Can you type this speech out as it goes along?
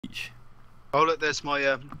Oh look, there's my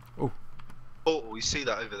Oh. portal. You see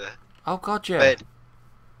that over there? Oh god, yeah. Bed.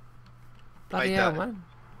 Bloody Made hell, that. man.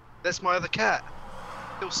 There's my other cat.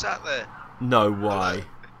 Still sat there. No way.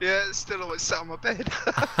 Yeah, it's still always sat on my bed.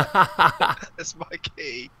 That's my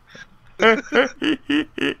key. And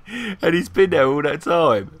he's been there all that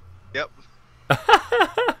time. Yep.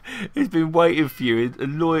 He's been waiting for you.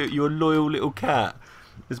 Your loyal little cat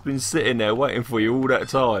has been sitting there waiting for you all that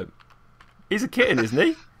time. He's a kitten, isn't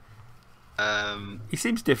he? He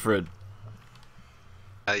seems different.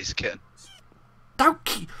 He's a kitten. Don't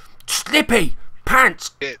Slippy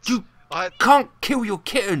Pants. You can't kill your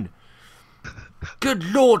kitten. Good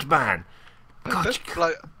lord, man. God,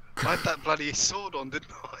 I had that bloody sword on,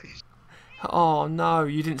 didn't I? Oh no,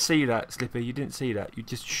 you didn't see that, Slippy. You didn't see that. You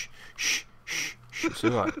just shh. It's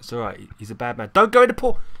alright. It's alright. He's a bad man. Don't go in the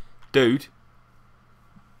pool, dude.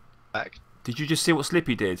 Back. Did you just see what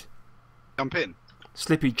Slippy did? Jump in.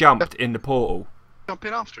 Slippy jumped in the portal. Jump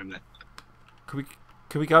in after him then.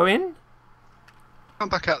 Can we go in? Come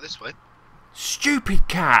back out this way. Stupid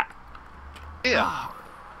cat. Here. Oh.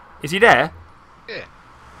 Is he there? Yeah.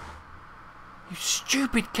 You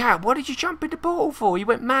stupid cat. What did you jump in the portal for? You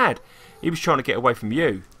went mad. He was trying to get away from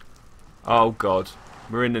you. Oh god.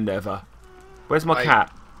 We're in the nether. Where's my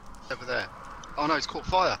cat? Over there. Oh no, it's caught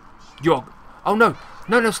fire. Oh no.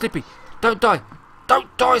 No, Slippy. Don't die.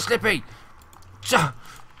 Don't die, Slippy.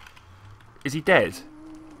 Is he dead?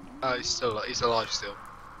 Oh, he's alive still.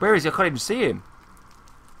 Where is he? I can't even see him.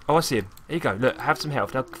 Oh, I see him. Here you go. Look, have some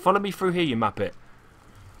health. Now follow me through here, you muppet.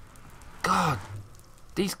 God,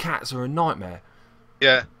 these cats are a nightmare.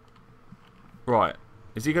 Yeah. Right.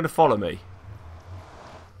 Is he going to follow me?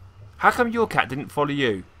 How come your cat didn't follow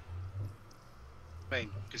you?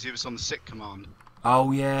 Because he was on the sick command.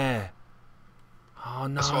 Oh yeah. Oh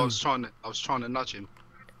no. That's why I was trying to nudge him.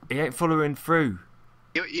 He ain't following through.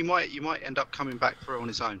 You might end up coming back through on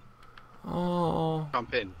his own. Oh.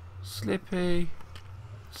 Jump in. Slippy.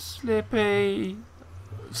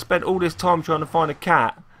 Spent all this time trying to find a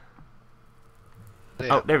cat.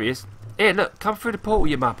 There. Oh, there he is. Here, look, come through the portal,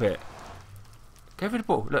 you muppet. Go through the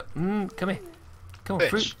portal. Look, come here. Come on,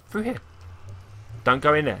 through here. Don't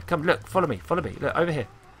go in there. Come, look, follow me. Look, over here.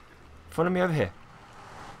 Follow me over here.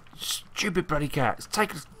 Stupid bloody cat. It's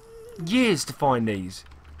taken us years to find these.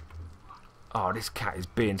 Oh, this cat is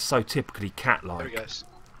being so typically cat-like. There he goes.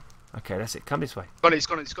 Okay, that's it. Come this way. He's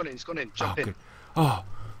gone in. Jump in. Good. Oh,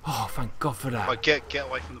 thank God for that. Right, get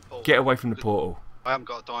away from the portal. Get away from the portal. I haven't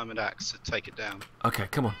got a diamond axe to take it down. Okay,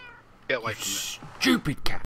 come on. Get away from it. Stupid cat.